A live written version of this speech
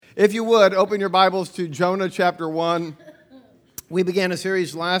If you would, open your Bibles to Jonah chapter 1. We began a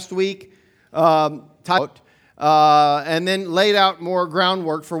series last week and then laid out more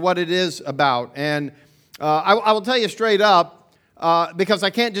groundwork for what it is about. And I will tell you straight up, because I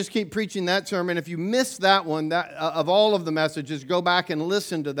can't just keep preaching that sermon. If you missed that one, of all of the messages, go back and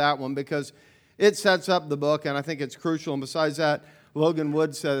listen to that one because it sets up the book, and I think it's crucial. And besides that, Logan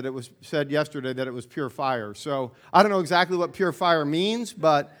Wood said yesterday that it was pure fire. So I don't know exactly what pure fire means,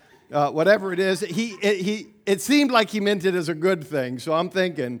 but whatever it is, it seemed like he meant it as a good thing. So I'm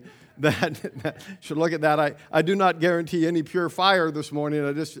thinking that should look at that. I do not guarantee any pure fire this morning.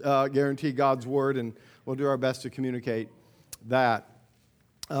 I just guarantee God's word, and we'll do our best to communicate that.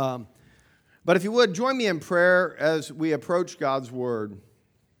 But if you would, join me in prayer as we approach God's word.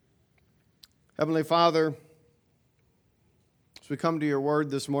 Heavenly Father, as we come to your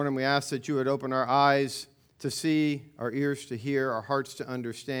word this morning, we ask that you would open our eyes to see, our ears to hear, our hearts to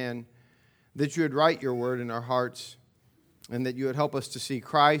understand, that you would write your word in our hearts, and that you would help us to see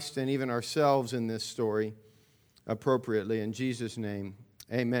Christ and even ourselves in this story appropriately. In Jesus' name,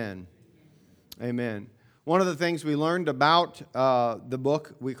 amen. Amen. One of the things we learned about the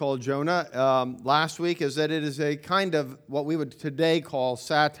book we call Jonah last week is that it is a kind of what we would today call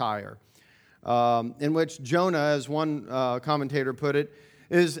satire. In which Jonah, as one commentator put it,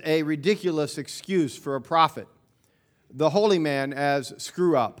 is a ridiculous excuse for a prophet. The holy man as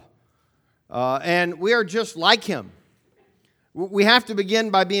screw up. And we are just like him. We have to begin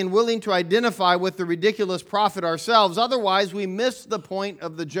by being willing to identify with the ridiculous prophet ourselves. Otherwise, we miss the point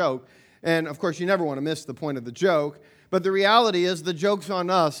of the joke. And, of course, you never want to miss the point of the joke. But the reality is the joke's on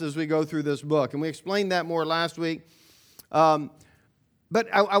us as we go through this book. And we explained that more last week. But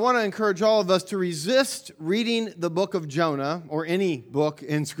I want to encourage all of us to resist reading the book of Jonah, or any book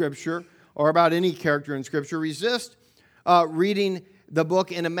in Scripture, or about any character in Scripture. Resist reading the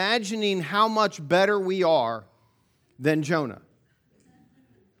book and imagining how much better we are than Jonah.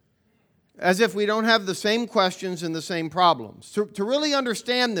 As if we don't have the same questions and the same problems. To really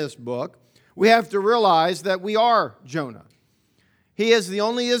understand this book, we have to realize that we are Jonah. He is the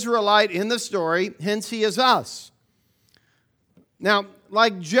only Israelite in the story, hence he is us. Now,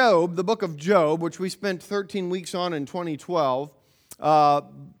 like Job, the book of Job, which we spent 13 weeks on in 2012,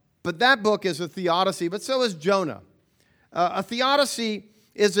 but that book is a theodicy, but so is Jonah. A theodicy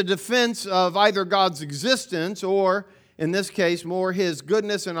is a defense of either God's existence or, in this case, more his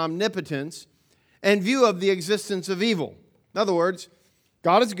goodness and omnipotence, and view of the existence of evil. In other words,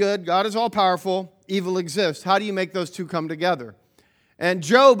 God is good, God is all-powerful, evil exists. How do you make those two come together? And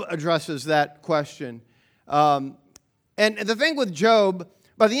Job addresses that question. And the thing with Job,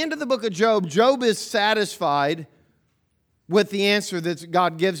 by the end of the book of Job, Job is satisfied with the answer that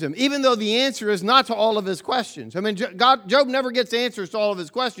God gives him, even though the answer is not to all of his questions. I mean, Job never gets answers to all of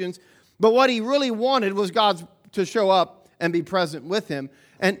his questions, but what he really wanted was God to show up and be present with him,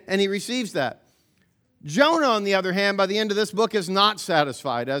 and he receives that. Jonah, on the other hand, by the end of this book is not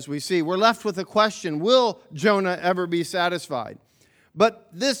satisfied, as we see. We're left with a question, will Jonah ever be satisfied? But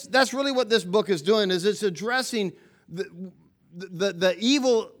that's really what this book is doing, is it's addressing the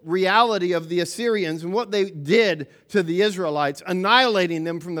evil reality of the Assyrians and what they did to the Israelites, annihilating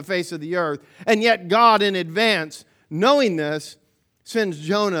them from the face of the earth. And yet God, in advance, knowing this, sends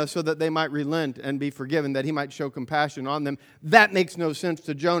Jonah so that they might relent and be forgiven, that he might show compassion on them. That makes no sense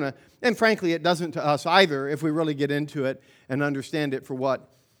to Jonah. And frankly, it doesn't to us either if we really get into it and understand it for what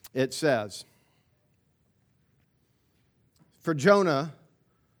it says. For Jonah,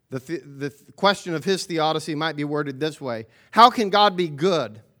 the question of his theodicy might be worded this way. How can God be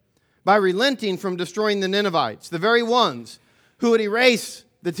good? By relenting from destroying the Ninevites, the very ones who would erase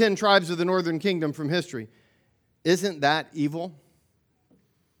the 10 tribes of the northern kingdom from history. Isn't that evil?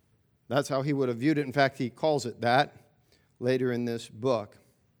 That's how he would have viewed it. In fact, he calls it that later in this book.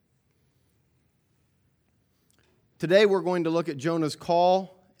 Today we're going to look at Jonah's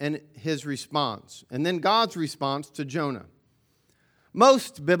call and his response, and then God's response to Jonah.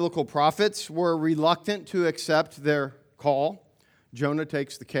 Most biblical prophets were reluctant to accept their call. Jonah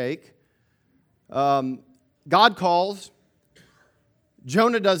takes the cake. God calls.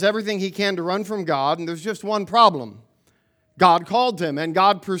 Jonah does everything he can to run from God, and there's just one problem. God called him, and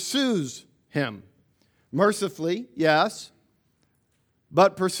God pursues him. Mercifully, yes,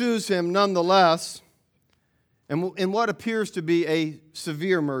 but pursues him nonetheless, and in what appears to be a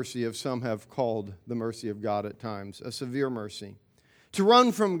severe mercy, if some have called the mercy of God at times, a severe mercy. To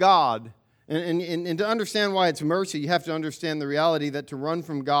run from God, and to understand why it's mercy, you have to understand the reality that to run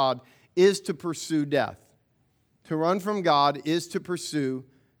from God is to pursue death. To run from God is to pursue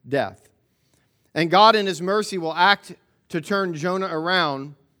death. And God in His mercy will act to turn Jonah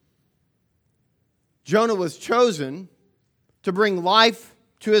around Jonah was chosen to bring life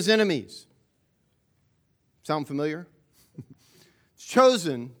to his enemies. Sound familiar?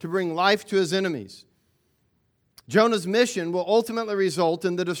 Chosen to bring life to his enemies. Jonah's mission will ultimately result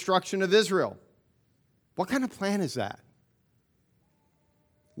in the destruction of Israel. What kind of plan is that?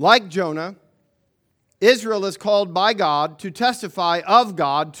 Like Jonah, Israel is called by God to testify of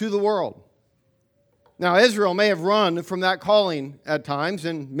God to the world. Now, Israel may have run from that calling at times,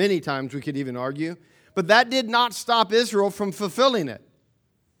 and many times we could even argue, but that did not stop Israel from fulfilling it.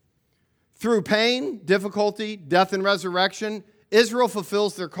 Through pain, difficulty, death, and resurrection, Israel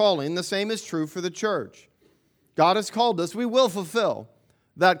fulfills their calling. The same is true for the church. God has called us. We will fulfill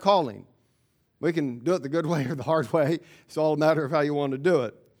that calling. We can do it the good way or the hard way. It's all a matter of how you want to do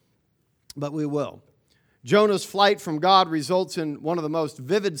it. But we will. Jonah's flight from God results in one of the most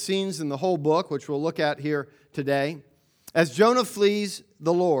vivid scenes in the whole book, which we'll look at here today. As Jonah flees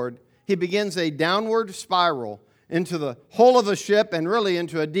the Lord, he begins a downward spiral into the hull of a ship and really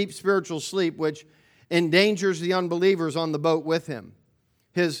into a deep spiritual sleep, which endangers the unbelievers on the boat with him.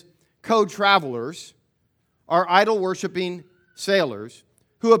 His co-travelers are idol-worshiping sailors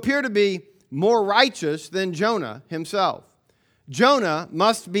who appear to be more righteous than Jonah himself. Jonah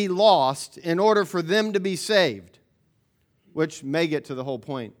must be lost in order for them to be saved, which may get to the whole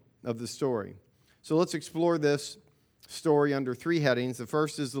point of the story. So let's explore this story under three headings. The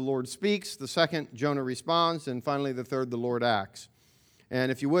first is the Lord speaks, the second, Jonah responds, and finally the third, the Lord acts.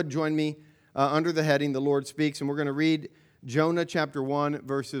 And if you would, join me under the heading, the Lord speaks, and we're going to read Jonah chapter 1,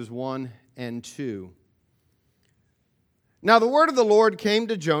 verses 1 and 2. Now the word of the Lord came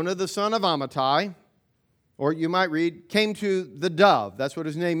to Jonah, the son of Amittai, or you might read, came to the dove. That's what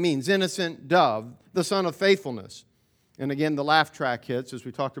his name means, innocent dove, the son of faithfulness. And again, the laugh track hits, as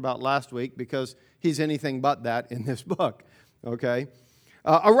we talked about last week, because he's anything but that in this book. Okay?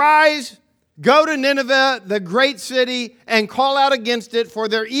 Arise, go to Nineveh, the great city, and call out against it, for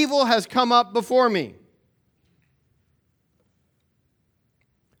their evil has come up before me.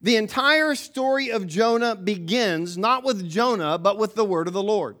 The entire story of Jonah begins not with Jonah, but with the word of the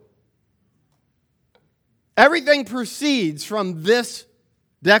Lord. Everything proceeds from this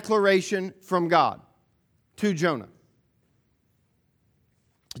declaration from God to Jonah.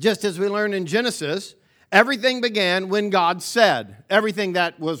 Just as we learned in Genesis, everything began when God said. Everything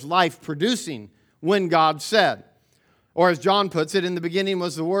that was life-producing when God said. Or as John puts it, in the beginning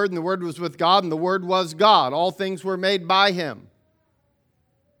was the Word, and the Word was with God, and the Word was God. All things were made by Him.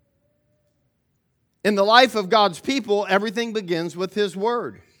 In the life of God's people, everything begins with His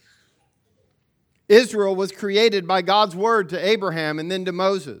Word. Israel was created by God's Word to Abraham and then to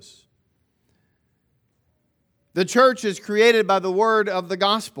Moses. The church is created by the Word of the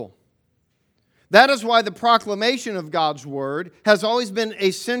gospel. That is why the proclamation of God's Word has always been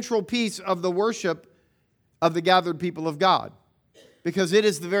a central piece of the worship of the gathered people of God. Because it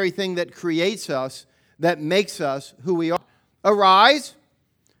is the very thing that creates us, that makes us who we are. Arise,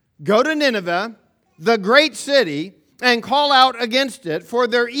 go to Nineveh, the great city, and call out against it, for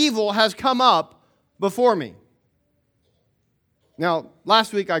their evil has come up before me. Now,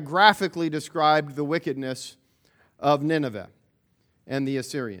 last week I graphically described the wickedness of Nineveh and the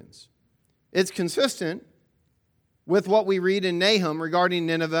Assyrians. It's consistent with what we read in Nahum regarding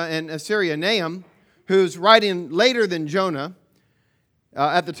Nineveh and Assyria. Nahum, who's writing later than Jonah,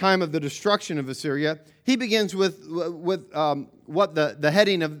 at the time of the destruction of Assyria, he begins with what the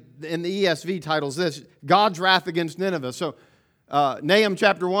heading of in the ESV titles this: God's wrath against Nineveh. So Nahum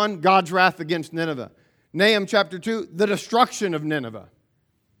chapter 1, God's wrath against Nineveh. Nahum chapter 2, the destruction of Nineveh.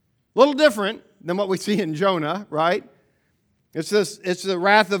 A little different than what we see in Jonah, right? It's the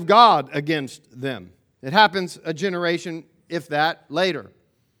wrath of God against them. It happens a generation, if that, later.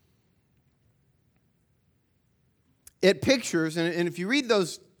 It pictures, and if you read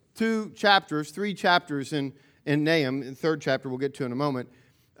those three chapters in Nahum, the third chapter we'll get to in a moment,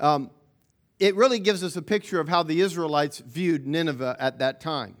 it really gives us a picture of how the Israelites viewed Nineveh at that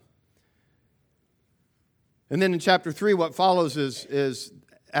time. And then in chapter 3, what follows is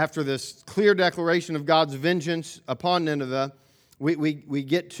after this clear declaration of God's vengeance upon Nineveh, we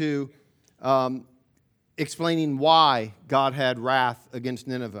get to explaining why God had wrath against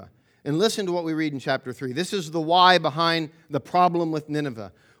Nineveh. And listen to what we read in chapter 3. This is the why behind the problem with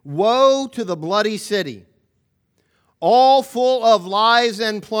Nineveh. Woe to the bloody city, all full of lies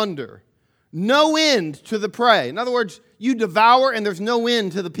and plunder, no end to the prey. In other words, you devour and there's no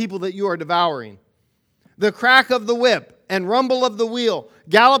end to the people that you are devouring. The crack of the whip and rumble of the wheel,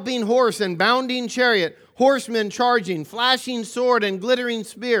 galloping horse and bounding chariot, horsemen charging, flashing sword and glittering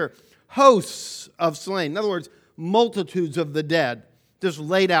spear, hosts of slain. In other words, multitudes of the dead, just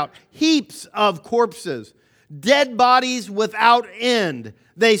laid out. Heaps of corpses. Dead bodies without end.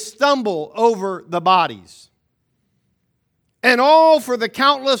 They stumble over the bodies. And all for the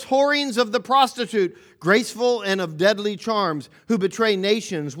countless whorings of the prostitute, graceful and of deadly charms, who betray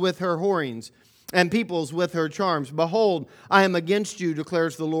nations with her whorings, and peoples with her charms. Behold, I am against you,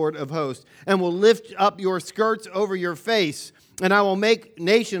 declares the Lord of hosts, and will lift up your skirts over your face, and I will make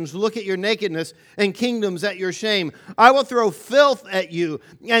nations look at your nakedness, and kingdoms at your shame. I will throw filth at you,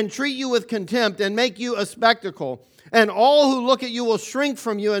 and treat you with contempt, and make you a spectacle. And all who look at you will shrink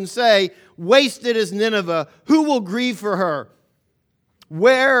from you and say, wasted is Nineveh. Who will grieve for her?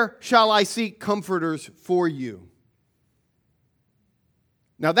 Where shall I seek comforters for you?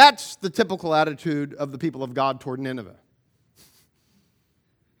 Now that's the typical attitude of the people of God toward Nineveh.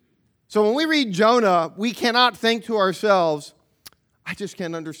 So when we read Jonah, we cannot think to ourselves, I just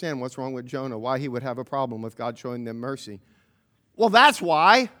can't understand what's wrong with Jonah, why he would have a problem with God showing them mercy. Well, that's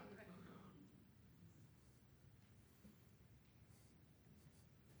why.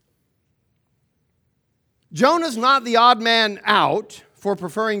 Jonah's not the odd man out for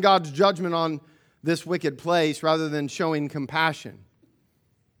preferring God's judgment on this wicked place rather than showing compassion.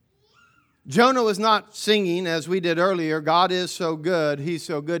 Jonah was not singing, as we did earlier, God is so good, he's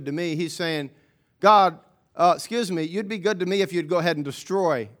so good to me. He's saying, God, you'd be good to me if you'd go ahead and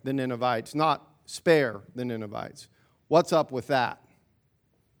destroy the Ninevites, not spare the Ninevites. What's up with that?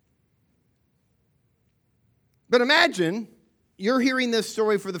 But imagine you're hearing this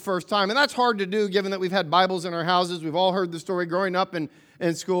story for the first time, and that's hard to do given that we've had Bibles in our houses. We've all heard the story growing up in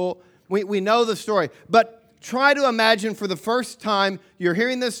school. We know the story. But try to imagine for the first time you're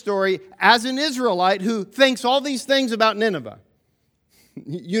hearing this story as an Israelite who thinks all these things about Nineveh.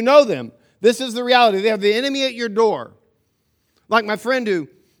 You know them. This is the reality. They have the enemy at your door. Like my friend who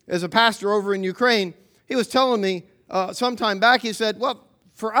is a pastor over in Ukraine, he was telling me some time back, he said, well,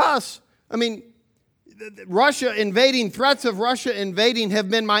 for us, threats of Russia invading have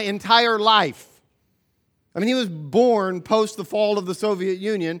been my entire life. He was born post the fall of the Soviet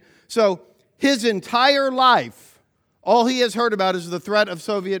Union. So his entire life, all he has heard about is the threat of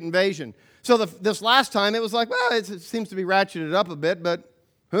Soviet invasion. So this last time, it was like, well, it seems to be ratcheted up a bit, but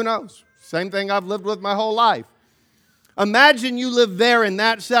who knows? Same thing I've lived with my whole life. Imagine you live there in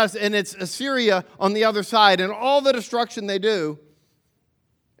that sense, and it's Assyria on the other side, and all the destruction they do.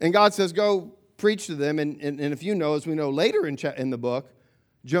 And God says, go preach to them. And if you know, as we know later in the book,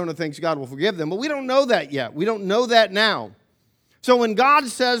 Jonah thinks God will forgive them. But we don't know that yet. We don't know that now. So when God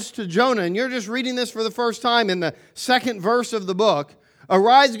says to Jonah, and you're just reading this for the first time in the second verse of the book,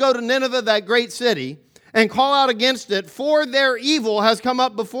 arise, go to Nineveh, that great city, and call out against it, for their evil has come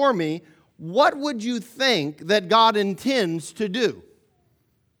up before me. What would you think that God intends to do?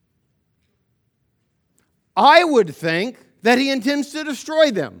 I would think that he intends to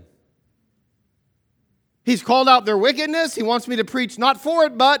destroy them. He's called out their wickedness. He wants me to preach not for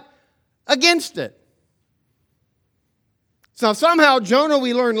it, but against it. So somehow Jonah,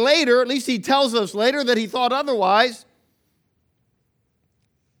 we learn later, at least he tells us later, that he thought otherwise.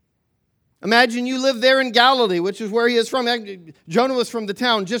 Imagine you live there in Galilee, which is where he is from. Jonah was from the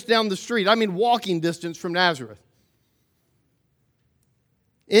town just down the street. Walking distance from Nazareth.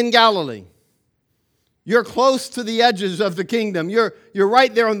 In Galilee. You're close to the edges of the kingdom. You're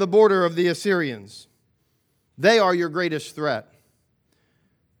right there on the border of the Assyrians. They are your greatest threat.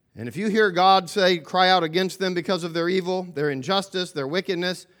 And if you hear God say, cry out against them because of their evil, their injustice, their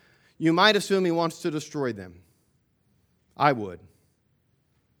wickedness, you might assume he wants to destroy them. I would.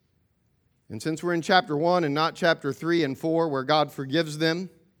 And since we're in chapter 1 and not chapter 3 and 4 where God forgives them,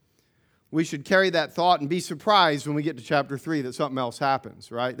 we should carry that thought and be surprised when we get to chapter 3 that something else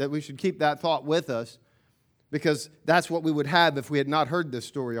happens, right? That we should keep that thought with us because that's what we would have if we had not heard this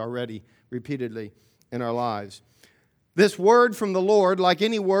story already repeatedly in our lives. This word from the Lord, like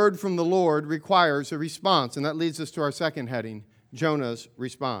any word from the Lord, requires a response. And that leads us to our second heading, Jonah's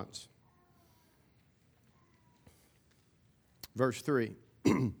response. Verse 3.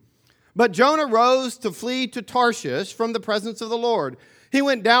 But Jonah rose to flee to Tarshish from the presence of the Lord. He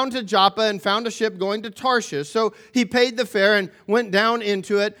went down to Joppa and found a ship going to Tarshish. So he paid the fare and went down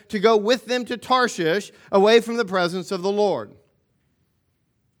into it to go with them to Tarshish, away from the presence of the Lord.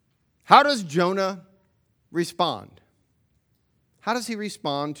 How does Jonah respond? How does he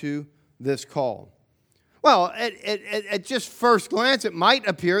respond to this call? Well, at just first glance, it might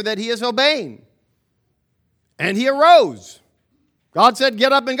appear that he is obeying. And he arose. God said,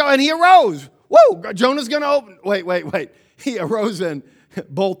 get up and go. And he arose. Whoa, Jonah's going to open. Wait. He arose and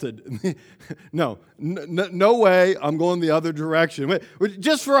bolted. No way, I'm going the other direction.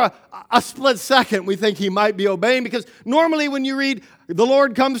 Just for a split second, we think he might be obeying, because normally when you read, the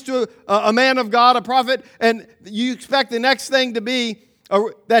Lord comes to a man of God, a prophet, and you expect the next thing to be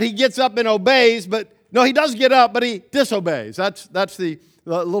that he gets up and obeys, but no, he does get up, but he disobeys. That's the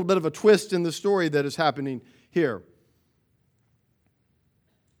little bit of a twist in the story that is happening here.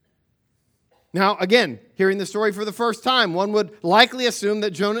 Now, again, hearing the story for the first time, one would likely assume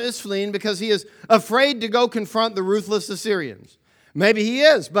that Jonah is fleeing because he is afraid to go confront the ruthless Assyrians. Maybe he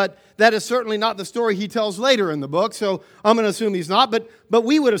is, but that is certainly not the story he tells later in the book, so I'm going to assume he's not, but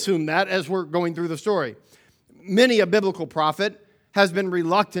we would assume that as we're going through the story. Many a biblical prophet has been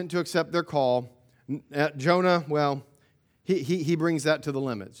reluctant to accept their call. Jonah, well, he brings that to the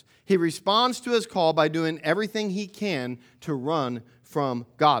limits. He responds to his call by doing everything he can to run from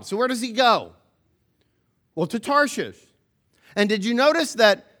God. So where does he go? Well, to Tarshish. And did you notice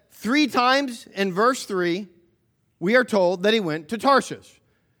that 3 times in verse 3, we are told that he went to Tarshish?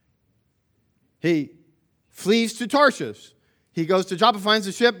 He flees to Tarshish. He goes to Joppa, finds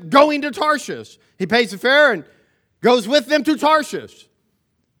a ship going to Tarshish. He pays the fare and goes with them to Tarshish.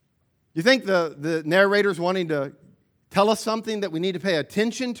 You think the narrator's wanting to tell us something that we need to pay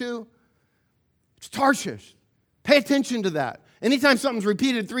attention to? It's Tarshish. Pay attention to that. Anytime something's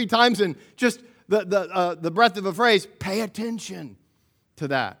repeated 3 times in just the breadth of a phrase, pay attention to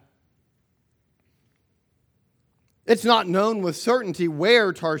that. It's not known with certainty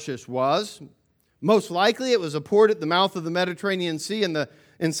where Tarshish was. Most likely it was a port at the mouth of the Mediterranean Sea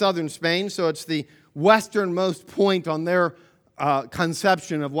in southern Spain, so it's the westernmost point on their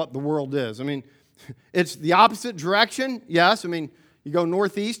conception of what the world is. I mean, it's the opposite direction, yes. I mean, you go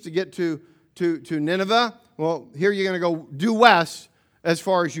northeast to get to Nineveh. Well, here you're going to go due west as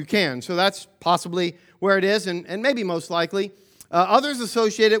far as you can. So that's possibly where it is, and maybe most likely. Others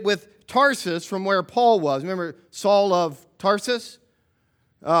associate it with Tarsus, from where Paul was. Remember Saul of Tarsus?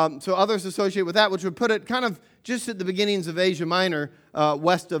 So others associate with that, which would put it kind of just at the beginnings of Asia Minor,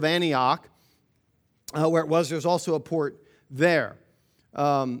 west of Antioch, where it was. There's also a port there.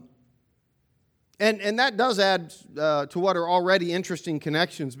 And that does add to what are already interesting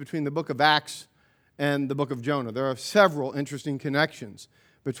connections between the book of Acts and the book of Jonah. There are several interesting connections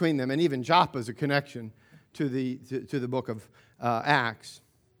between them, and even Joppa is a connection to the book of Acts.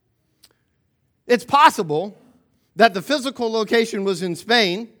 It's possible that the physical location was in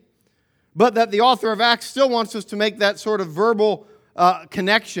Spain, but that the author of Acts still wants us to make that sort of verbal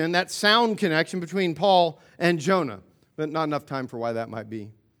connection, that sound connection between Paul and Jonah. But not enough time for why that might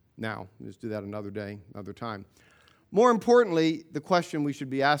be now. Let's do that another day, another time. More importantly, the question we should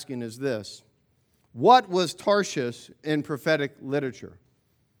be asking is this: what was Tarshish in prophetic literature?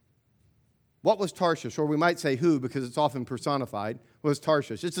 What was Tarshish? Or we might say who, because it's often personified, was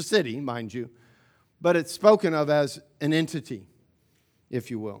Tarshish. It's a city, mind you, but it's spoken of as an entity,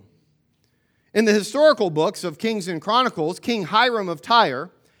 if you will. In the historical books of Kings and Chronicles, King Hiram of Tyre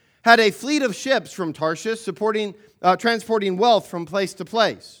had a fleet of ships from Tarshish transporting wealth from place to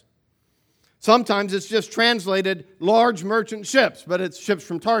place. Sometimes it's just translated large merchant ships, but it's ships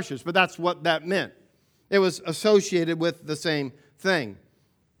from Tarshish, but that's what that meant. It was associated with the same thing.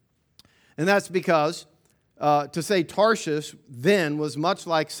 And that's because to say Tarshish then was much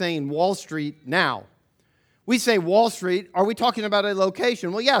like saying Wall Street now. We say Wall Street, are we talking about a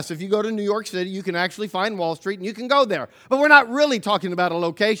location? Well, yes, if you go to New York City, you can actually find Wall Street and you can go there. But we're not really talking about a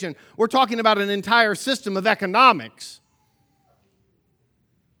location. We're talking about an entire system of economics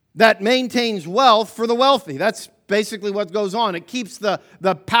that maintains wealth for the wealthy. That's basically what goes on. It keeps the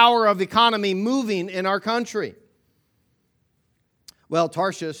power of economy moving in our country. Well,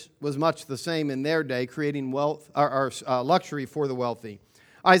 Tarshish was much the same in their day, creating wealth or luxury for the wealthy.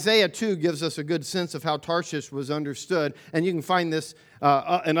 Isaiah 2 gives us a good sense of how Tarshish was understood, and you can find this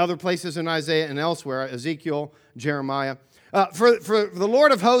in other places in Isaiah and elsewhere, Ezekiel, Jeremiah. For the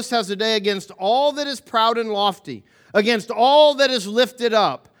Lord of hosts has a day against all that is proud and lofty, against all that is lifted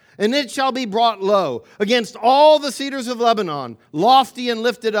up, and it shall be brought low, against all the cedars of Lebanon, lofty and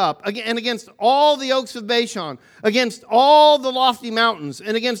lifted up, and against all the oaks of Bashan, against all the lofty mountains,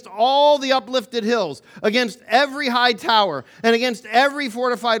 and against all the uplifted hills, against every high tower, and against every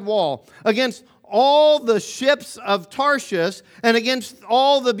fortified wall, against all the ships of Tarshish, and against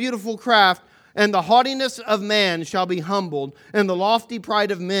all the beautiful craft. And the haughtiness of man shall be humbled, and the lofty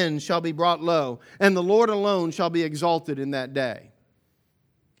pride of men shall be brought low, and the Lord alone shall be exalted in that day.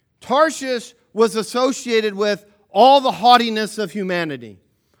 Tarshish was associated with all the haughtiness of humanity,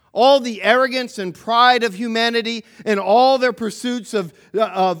 all the arrogance and pride of humanity, and all their pursuits of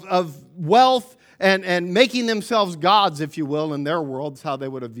wealth and making themselves gods, if you will, in their worlds, how they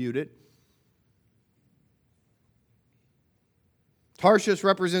would have viewed it. Tarshish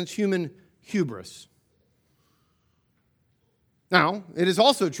represents human hubris. Now, it is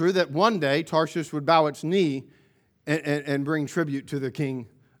also true that one day Tarshish would bow its knee and bring tribute to the king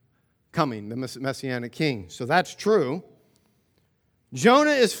coming, the Messianic king. So that's true.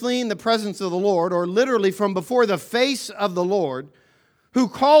 Jonah is fleeing the presence of the Lord, or literally from before the face of the Lord, who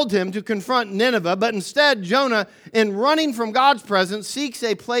called him to confront Nineveh. But instead, Jonah, in running from God's presence, seeks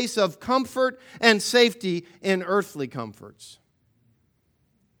a place of comfort and safety in earthly comforts.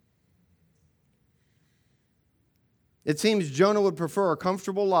 It seems Jonah would prefer a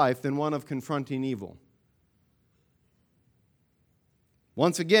comfortable life than one of confronting evil.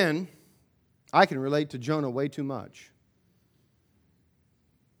 Once again, I can relate to Jonah way too much.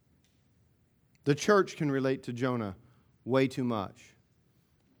 The church can relate to Jonah way too much.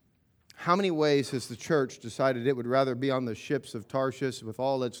 How many ways has the church decided it would rather be on the ships of Tarshish with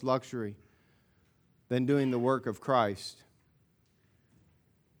all its luxury than doing the work of Christ?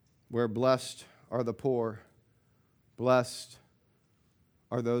 Where blessed are the poor, blessed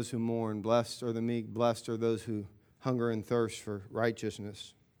are those who mourn, blessed are the meek, blessed are those who hunger and thirst for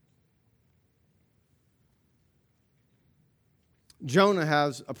righteousness. Jonah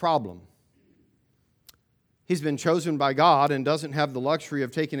has a problem. He's been chosen by God and doesn't have the luxury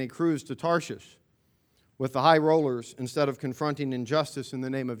of taking a cruise to Tarshish with the high rollers instead of confronting injustice in the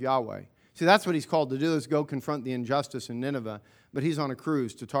name of Yahweh. See, that's what he's called to do, is go confront the injustice in Nineveh, but he's on a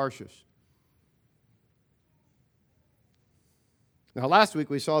cruise to Tarshish. Now, last week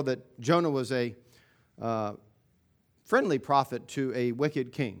we saw that Jonah was a friendly prophet to a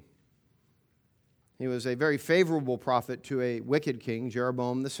wicked king. He was a very favorable prophet to a wicked king,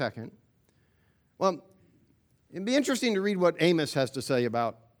 Jeroboam II. Well, it'd be interesting to read what Amos has to say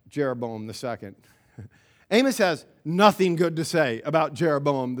about Jeroboam II. Amos has nothing good to say about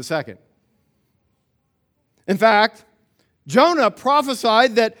Jeroboam II. In fact, Jonah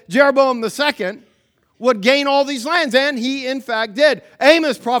prophesied that Jeroboam II would gain all these lands, and he in fact did.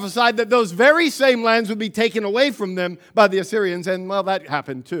 Amos prophesied that those very same lands would be taken away from them by the Assyrians, and well, that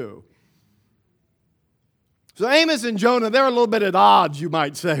happened too. So Amos and Jonah, they're a little bit at odds, you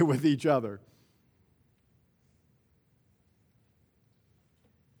might say, with each other.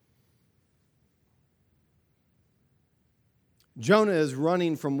 Jonah is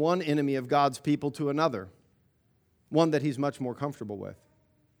running from one enemy of God's people to another, one that he's much more comfortable with.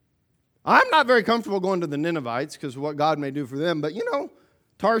 I'm not very comfortable going to the Ninevites because of what God may do for them, but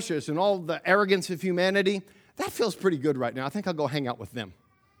Tarshish and all the arrogance of humanity, that feels pretty good right now. I think I'll go hang out with them.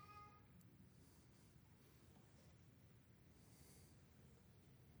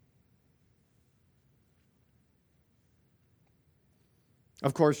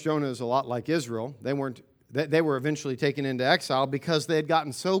 Of course, Jonah is a lot like Israel. They were eventually taken into exile because they had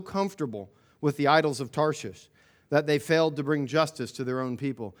gotten so comfortable with the idols of Tarshish that they failed to bring justice to their own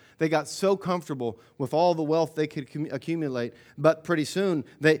people. They got so comfortable with all the wealth they could accumulate, but pretty soon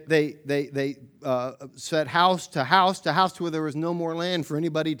they set house to house to where there was no more land for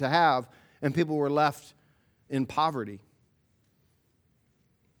anybody to have, and people were left in poverty.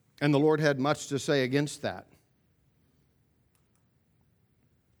 And the Lord had much to say against that.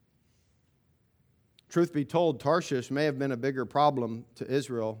 Truth be told, Tarshish may have been a bigger problem to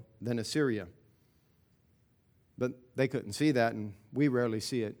Israel than Assyria. But they couldn't see that, and we rarely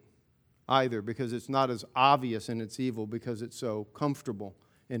see it either because it's not as obvious in its evil because it's so comfortable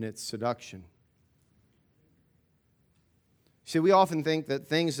in its seduction. See, we often think that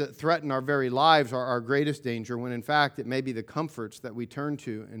things that threaten our very lives are our greatest danger, when in fact it may be the comforts that we turn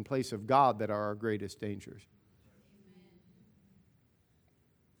to in place of God that are our greatest dangers.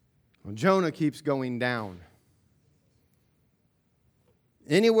 Well, Jonah keeps going down.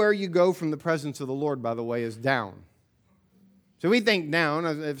 Anywhere you go from the presence of the Lord, by the way, is down. So we think down.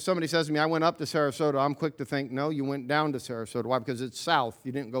 If somebody says to me, I went up to Sarasota, I'm quick to think, no, you went down to Sarasota. Why? Because it's south.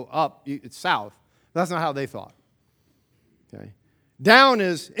 You didn't go up. It's south. That's not how they thought. Okay. Down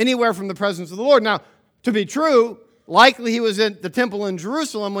is anywhere from the presence of the Lord. Now, to be true, likely he was in the temple in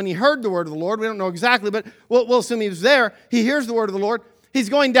Jerusalem when he heard the word of the Lord. We don't know exactly, but we'll assume he was there. He hears the word of the Lord. He's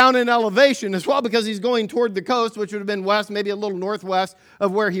going down in elevation as well because he's going toward the coast, which would have been west, maybe a little northwest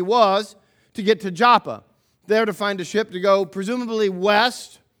of where he was, to get to Joppa. There to find a ship to go presumably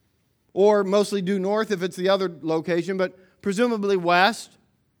west, or mostly due north if it's the other location, but presumably west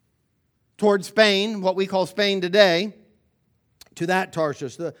toward Spain, what we call Spain today, to that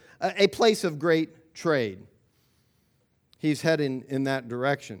Tarshish, a place of great trade. He's heading in that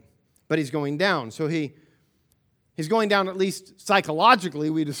direction, but he's going down. So he's going down, at least psychologically,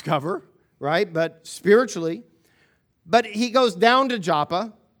 we discover, right? But spiritually. But he goes down to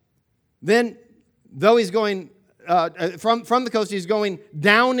Joppa. Then, though he's going from the coast, he's going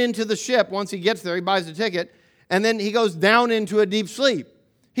down into the ship. Once he gets there, he buys a ticket. And then he goes down into a deep sleep.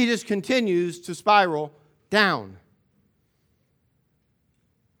 He just continues to spiral down.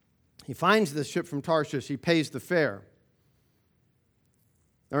 He finds this ship from Tarshish. He pays the fare.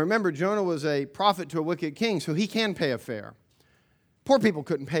 Now remember, Jonah was a prophet to a wicked king, so he can pay a fare. Poor people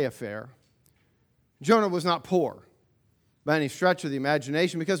couldn't pay a fare. Jonah was not poor by any stretch of the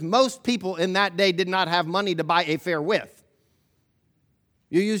imagination, because most people in that day did not have money to buy a fare with.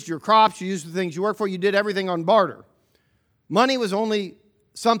 You used your crops, you used the things you worked for, you did everything on barter. Money was only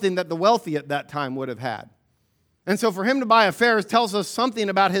something that the wealthy at that time would have had. And so for him to buy a fare tells us something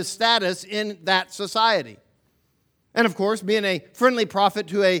about his status in that society. And of course, being a friendly prophet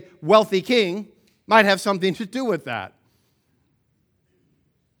to a wealthy king might have something to do with that.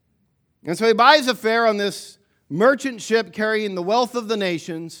 And so he buys a fare on this merchant ship carrying the wealth of the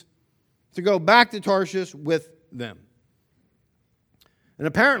nations to go back to Tarshish with them. And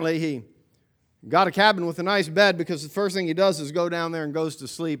apparently he got a cabin with a nice bed, because the first thing he does is go down there and goes to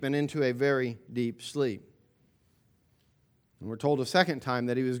sleep, and into a very deep sleep. And we're told a second time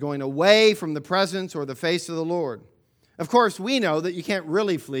that he was going away from the presence or the face of the Lord. Of course, we know that you can't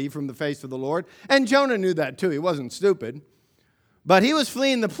really flee from the face of the Lord. And Jonah knew that too. He wasn't stupid. But he was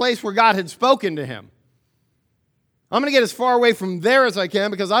fleeing the place where God had spoken to him. I'm going to get as far away from there as I can,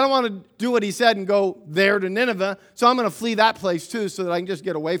 because I don't want to do what he said and go there to Nineveh. So I'm going to flee that place too, so that I can just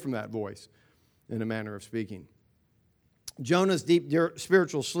get away from that voice, in a manner of speaking. Jonah's deep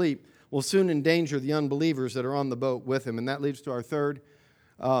spiritual sleep will soon endanger the unbelievers that are on the boat with him. And that leads to our third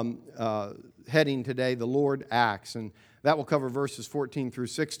heading today, the Lord acts. And that will cover verses 14 through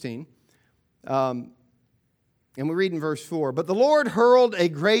 16. And we read in verse 4, "But the Lord hurled a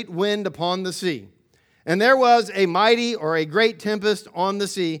great wind upon the sea, and there was a mighty," or a great tempest on the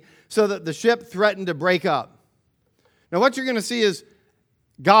sea, "so that the ship threatened to break up." Now what you're going to see is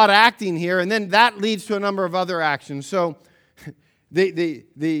God acting here, and then that leads to a number of other actions. So the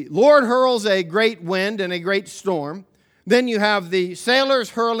Lord hurls a great wind and a great storm. Then you have the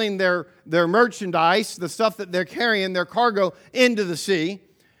sailors hurling their merchandise, the stuff that they're carrying, their cargo, into the sea.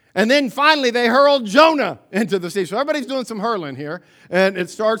 And then finally they hurl Jonah into the sea. So everybody's doing some hurling here, and it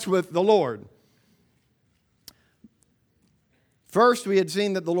starts with the Lord. First, we had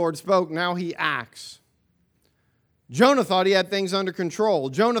seen that the Lord spoke. Now he acts. Jonah thought he had things under control.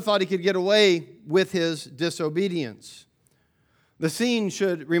 Jonah thought he could get away with his disobedience. The scene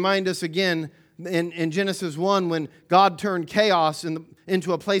should remind us again in Genesis 1, when God turned chaos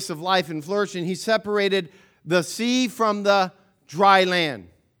into a place of life and flourishing. He separated the sea from the dry land.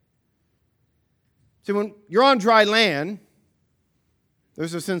 See, when you're on dry land,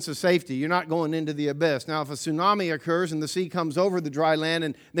 there's a sense of safety. You're not going into the abyss. Now, if a tsunami occurs and the sea comes over the dry land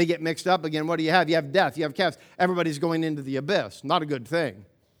and they get mixed up again, what do you have? You have death. You have chaos. Everybody's going into the abyss. Not a good thing.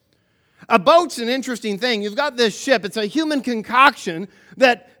 A boat's an interesting thing. You've got this ship. It's a human concoction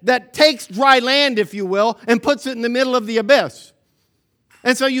that takes dry land, if you will, and puts it in the middle of the abyss.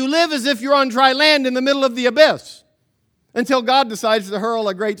 And so you live as if you're on dry land in the middle of the abyss, until God decides to hurl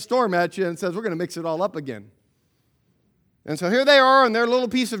a great storm at you and says, we're going to mix it all up again. And so here they are on their little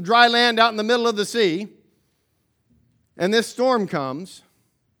piece of dry land out in the middle of the sea. And this storm comes,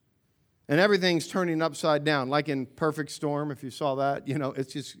 and everything's turning upside down, like in Perfect Storm, if you saw that. You know,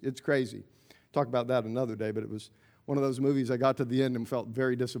 it's crazy. Talk about that another day, but it was one of those movies I got to the end and felt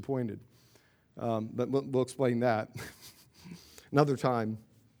very disappointed. But we'll explain that another time.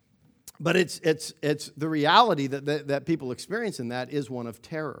 But it's the reality that people experience in that is one of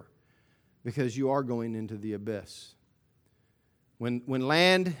terror, because you are going into the abyss. When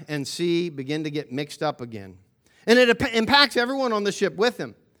land and sea begin to get mixed up again. And it impacts everyone on the ship with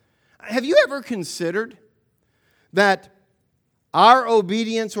him. Have you ever considered that our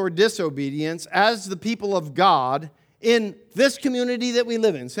obedience or disobedience as the people of God in this community that we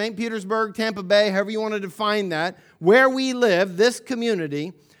live in, St. Petersburg, Tampa Bay, however you want to define that, where we live, this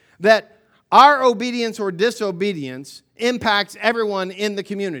community, that our obedience or disobedience impacts everyone in the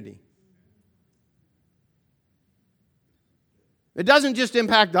community? It doesn't just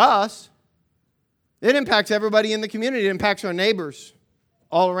impact us. It impacts everybody in the community. It impacts our neighbors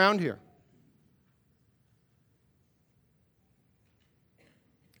all around here.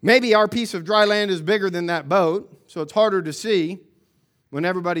 Maybe our piece of dry land is bigger than that boat, so it's harder to see when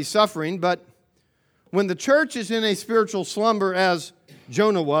everybody's suffering. But when the church is in a spiritual slumber, as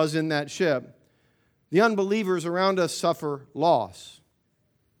Jonah was in that ship, the unbelievers around us suffer loss.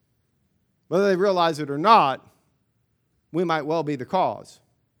 Whether they realize it or not, we might well be the cause.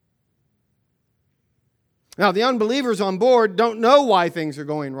 Now, the unbelievers on board don't know why things are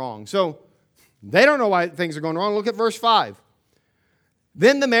going wrong. So they don't know why things are going wrong. Look at verse 5.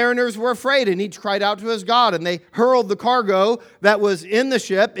 Then the mariners were afraid, and each cried out to his God, and they hurled the cargo that was in the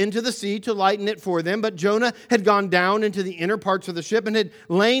ship into the sea to lighten it for them. But Jonah had gone down into the inner parts of the ship and had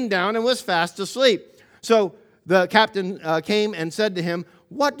lain down and was fast asleep. So the captain came and said to him,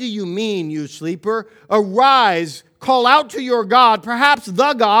 "What do you mean, you sleeper? Arise, call out to your God. Perhaps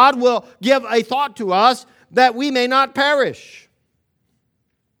the God will give a thought to us that we may not perish."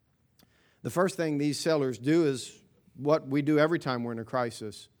 The first thing these sailors do is what we do every time we're in a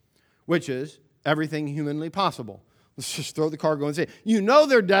crisis, which is everything humanly possible. Let's just throw the cargo and say, you know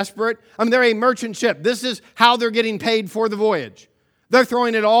they're desperate. I mean, they're a merchant ship. This is how they're getting paid for the voyage. They're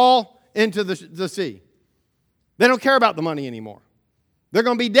throwing it all into the sea. They don't care about the money anymore. They're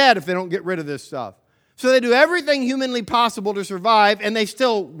going to be dead if they don't get rid of this stuff. So they do everything humanly possible to survive, and they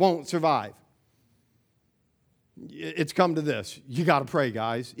still won't survive. It's come to this. You got to pray,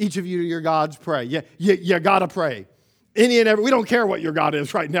 guys. Each of you to your gods, pray. You got to pray. Any and every, we don't care what your God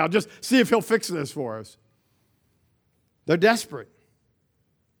is right now. Just see if he'll fix this for us. They're desperate.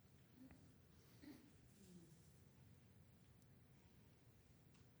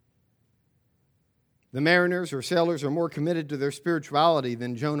 The mariners or sailors are more committed to their spirituality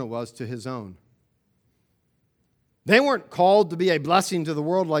than Jonah was to his own. They weren't called to be a blessing to the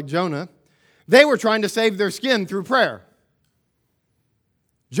world like Jonah. They were trying to save their skin through prayer.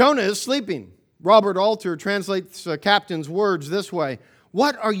 Jonah is sleeping. Robert Alter translates captain's words this way: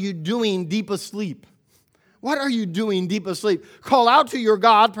 "What are you doing deep asleep? What are you doing deep asleep? Call out to your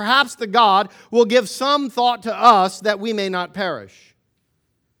God. Perhaps the God will give some thought to us that we may not perish."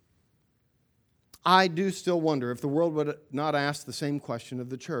 I do still wonder if the world would not ask the same question of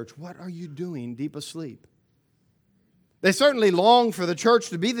the church. What are you doing deep asleep? They certainly long for the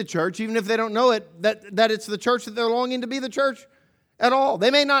church to be the church, even if they don't know it, that it's the church that they're longing to be the church at all. They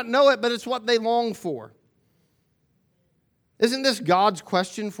may not know it, but it's what they long for. Isn't this God's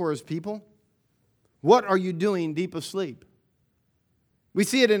question for his people? What are you doing deep asleep? We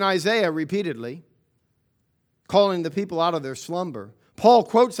see it in Isaiah repeatedly, calling the people out of their slumber. Paul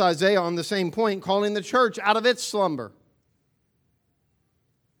quotes Isaiah on the same point, calling the church out of its slumber.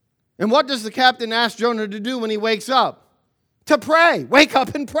 And what does the captain ask Jonah to do when he wakes up? To pray. Wake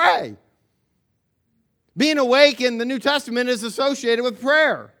up and pray. Being awake in the New Testament is associated with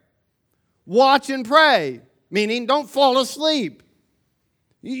prayer. Watch and pray, meaning don't fall asleep.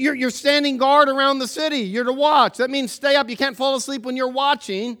 You're standing guard around the city. You're to watch. That means stay up. You can't fall asleep when you're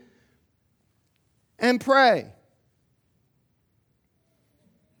watching. And pray.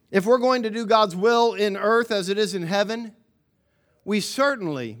 If we're going to do God's will in earth as it is in heaven, we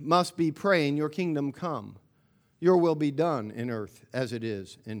certainly must be praying, your kingdom come. Your will be done in earth as it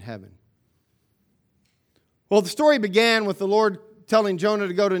is in heaven. Well, the story began with the Lord telling Jonah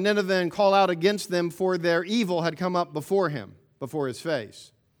to go to Nineveh and call out against them, for their evil had come up before him, before his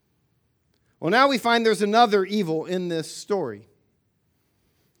face. Well, now we find there's another evil in this story.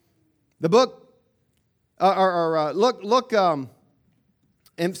 The book, look,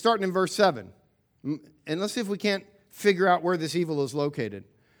 and starting in verse 7. And let's see if we can't figure out where this evil is located.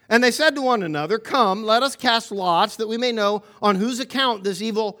 "And they said to one another, 'Come, let us cast lots, that we may know on whose account this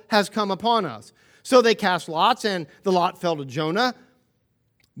evil has come upon us.' So they cast lots, and the lot fell to Jonah.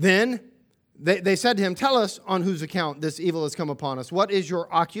 Then they said to him, 'Tell us on whose account this evil has come upon us. What is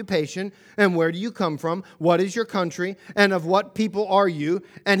your occupation, and where do you come from? What is your country, and of what people are you?'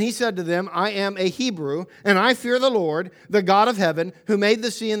 And he said to them, 'I am a Hebrew, and I fear the Lord, the God of heaven, who made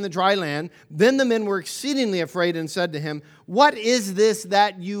the sea and the dry land.' Then the men were exceedingly afraid and said to him, 'What is this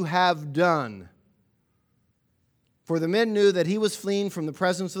that you have done?' For the men knew that he was fleeing from the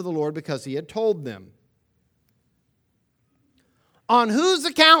presence of the Lord, because he had told them. On whose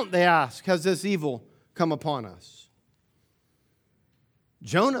account, they ask, has this evil come upon us?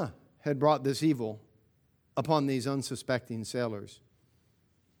 Jonah had brought this evil upon these unsuspecting sailors.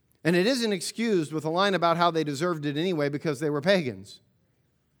 And it isn't excused with a line about how they deserved it anyway because they were pagans.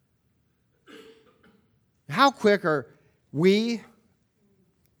 How quick are we,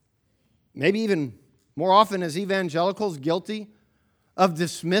 maybe even more often as evangelicals, guilty of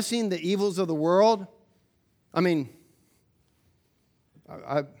dismissing the evils of the world? I mean,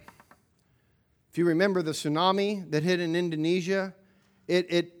 if you remember the tsunami that hit in Indonesia,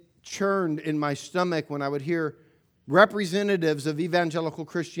 it churned in my stomach when I would hear representatives of evangelical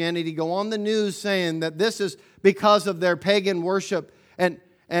Christianity go on the news saying that this is because of their pagan worship and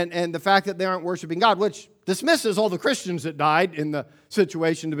the fact that they aren't worshiping God, which dismisses all the Christians that died in the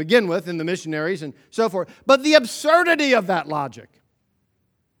situation to begin with, and the missionaries and so forth. But the absurdity of that logic.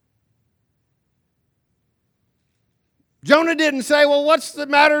 Jonah didn't say, well, what's the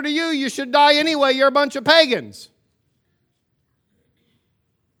matter to you? You should die anyway. You're a bunch of pagans.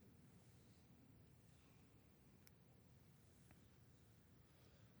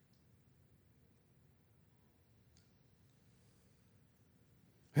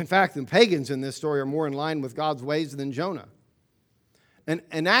 In fact, the pagans in this story are more in line with God's ways than Jonah.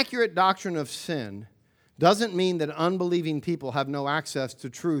 An accurate doctrine of sin doesn't mean that unbelieving people have no access to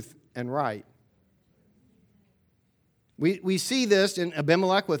truth and right. We see this in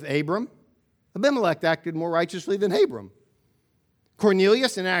Abimelech with Abram. Abimelech acted more righteously than Abram.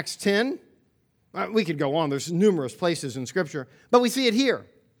 Cornelius in Acts 10. We could go on. There's numerous places in Scripture. But we see it here.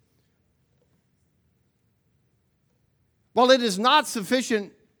 While it is not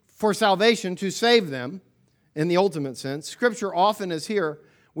sufficient for salvation to save them, in the ultimate sense, Scripture often is here.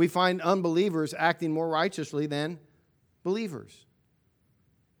 We find unbelievers acting more righteously than believers.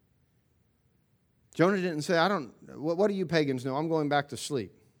 Jonah didn't say, what do you pagans know? I'm going back to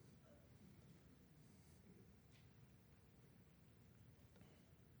sleep.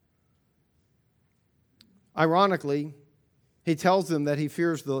 Ironically, he tells them that he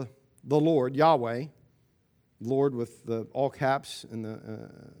fears the Lord, Yahweh, Lord with the all caps and the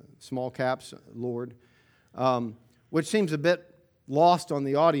small caps, Lord, which seems a bit lost on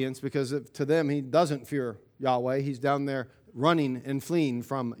the audience because to them he doesn't fear Yahweh. He's down there running and fleeing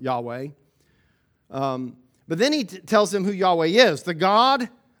from Yahweh. But then he tells them who Yahweh is, the God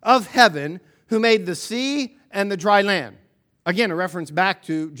of heaven who made the sea and the dry land. Again, a reference back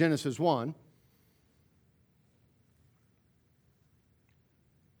to Genesis 1.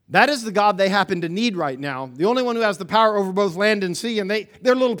 That is the God they happen to need right now. The only one who has the power over both land and sea, and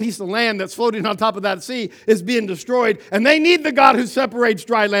their little piece of land that's floating on top of that sea is being destroyed, and they need the God who separates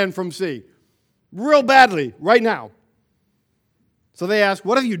dry land from sea. Real badly, right now. So they ask,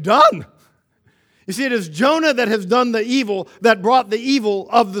 what have you done? You see, it is Jonah that has done the evil that brought the evil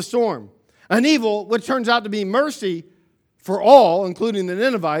of the storm. An evil which turns out to be mercy for all, including the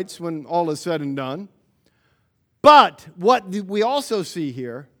Ninevites, when all is said and done. But what we also see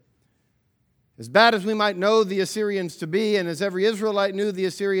here, as bad as we might know the Assyrians to be, and as every Israelite knew the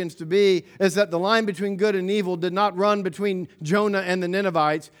Assyrians to be, is that the line between good and evil did not run between Jonah and the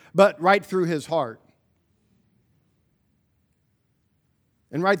Ninevites, but right through his heart.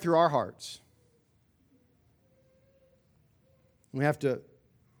 And right through our hearts. We have to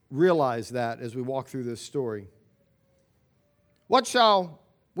realize that as we walk through this story. What shall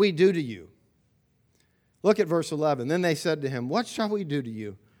we do to you? Look at verse 11. Then they said to him, what shall we do to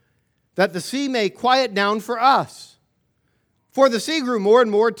you? That the sea may quiet down for us. For the sea grew more and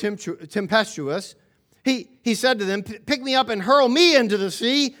more tempestuous. He said to them, pick me up and hurl me into the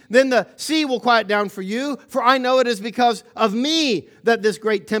sea. Then the sea will quiet down for you. For I know it is because of me that this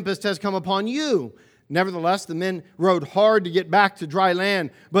great tempest has come upon you. Nevertheless, the men rowed hard to get back to dry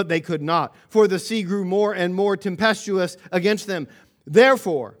land, but they could not. For the sea grew more and more tempestuous against them.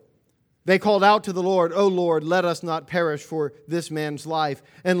 Therefore, they called out to the Lord, O Lord, let us not perish for this man's life,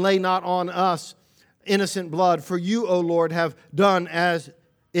 and lay not on us innocent blood. For you, O Lord, have done as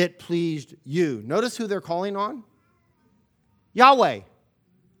it pleased you. Notice who they're calling on? Yahweh.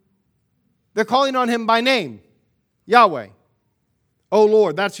 They're calling on him by name. Yahweh. O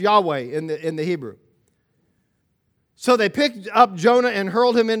Lord, that's Yahweh in the Hebrew. So they picked up Jonah and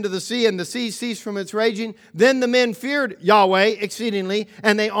hurled him into the sea, and the sea ceased from its raging. Then the men feared Yahweh exceedingly,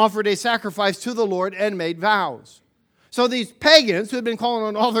 and they offered a sacrifice to the Lord and made vows. So these pagans who had been calling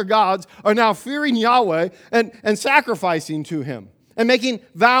on all their gods are now fearing Yahweh and sacrificing to him and making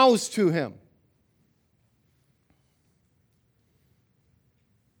vows to him.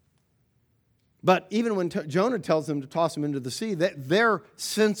 But even when Jonah tells them to toss him into the sea, their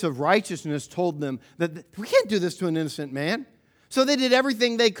sense of righteousness told them that we can't do this to an innocent man. So they did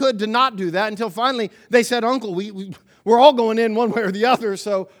everything they could to not do that until finally they said, Uncle, we're all going in one way or the other,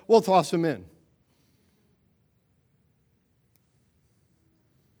 so we'll toss him in.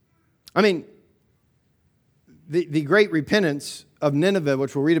 I mean, the great repentance of Nineveh,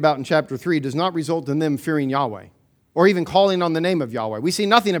 which we'll read about in chapter 3, does not result in them fearing Yahweh or even calling on the name of Yahweh. We see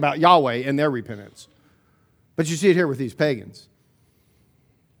nothing about Yahweh in their repentance. But you see it here with these pagans.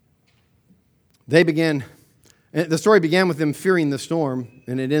 The story began with them fearing the storm,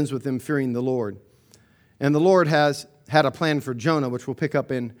 and it ends with them fearing the Lord. And the Lord has had a plan for Jonah, which we'll pick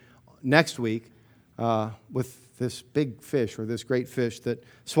up in next week, with this big fish, or this great fish that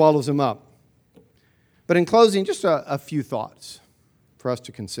swallows him up. But in closing, just a few thoughts for us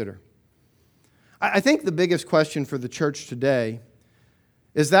to consider. I think the biggest question for the church today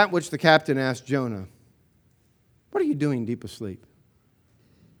is that which the captain asked Jonah. What are you doing deep asleep?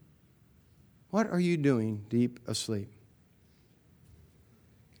 What are you doing deep asleep?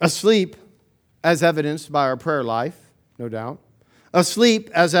 Asleep, as evidenced by our prayer life, no doubt. Asleep,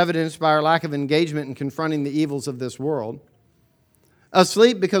 as evidenced by our lack of engagement in confronting the evils of this world.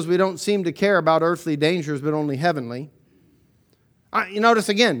 Asleep because we don't seem to care about earthly dangers, but only heavenly. You notice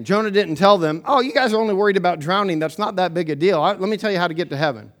again, Jonah didn't tell them, oh, you guys are only worried about drowning. That's not that big a deal. Let me tell you how to get to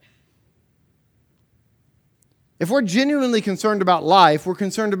heaven. If we're genuinely concerned about life, we're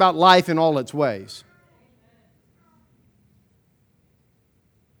concerned about life in all its ways.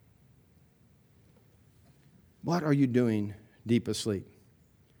 What are you doing deep asleep?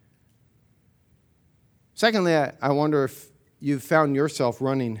 Secondly, I wonder if you've found yourself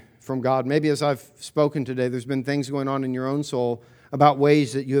running from God. Maybe as I've spoken today, there's been things going on in your own soul about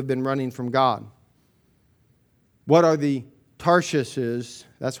ways that you have been running from God. What are the Tarshishes,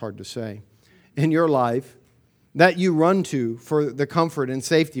 that's hard to say, in your life that you run to for the comfort and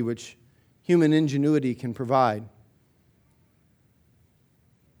safety which human ingenuity can provide?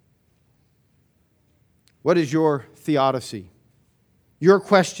 What is your theodicy? Your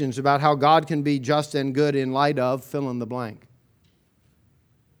questions about how God can be just and good in light of fill in the blank.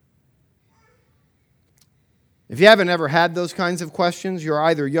 If you haven't ever had those kinds of questions, you're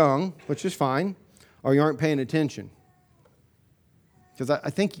either young, which is fine, or you aren't paying attention. Because I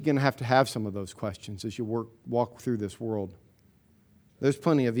think you're going to have some of those questions as you walk through this world. There's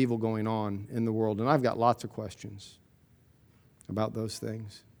plenty of evil going on in the world, and I've got lots of questions about those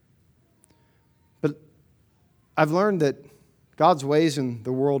things. But I've learned that God's ways in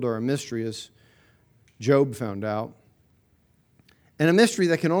the world are a mystery, as Job found out. And a mystery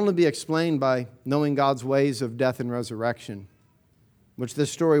that can only be explained by knowing God's ways of death and resurrection, which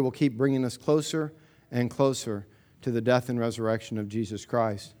this story will keep bringing us closer and closer to the death and resurrection of Jesus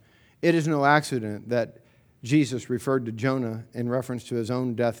Christ. It is no accident that Jesus referred to Jonah in reference to his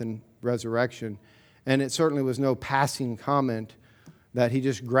own death and resurrection. And it certainly was no passing comment that he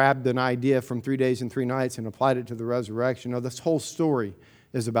just grabbed an idea from 3 days and 3 nights and applied it to the resurrection. No, this whole story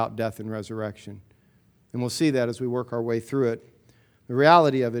is about death and resurrection. And we'll see that as we work our way through it. The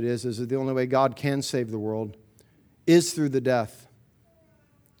reality of it is that the only way God can save the world is through the death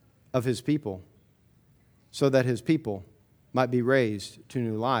of His people, so that His people might be raised to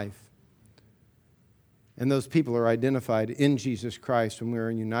new life. And those people are identified in Jesus Christ when we are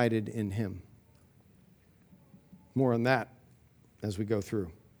united in Him. More on that as we go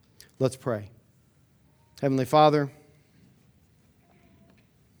through. Let's pray. Heavenly Father,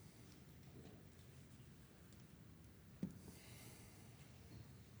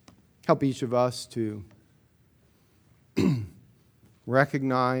 help each of us to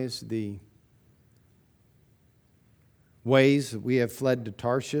recognize the ways that we have fled to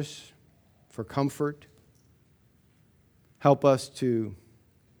Tarshish for comfort. Help us to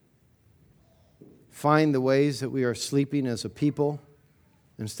find the ways that we are sleeping as a people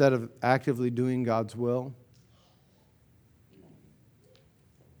instead of actively doing God's will.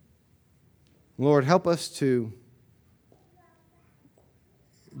 Lord, help us to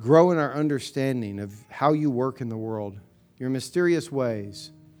grow in our understanding of how you work in the world, your mysterious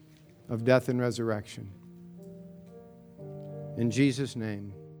ways of death and resurrection. In Jesus'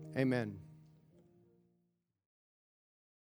 name, amen.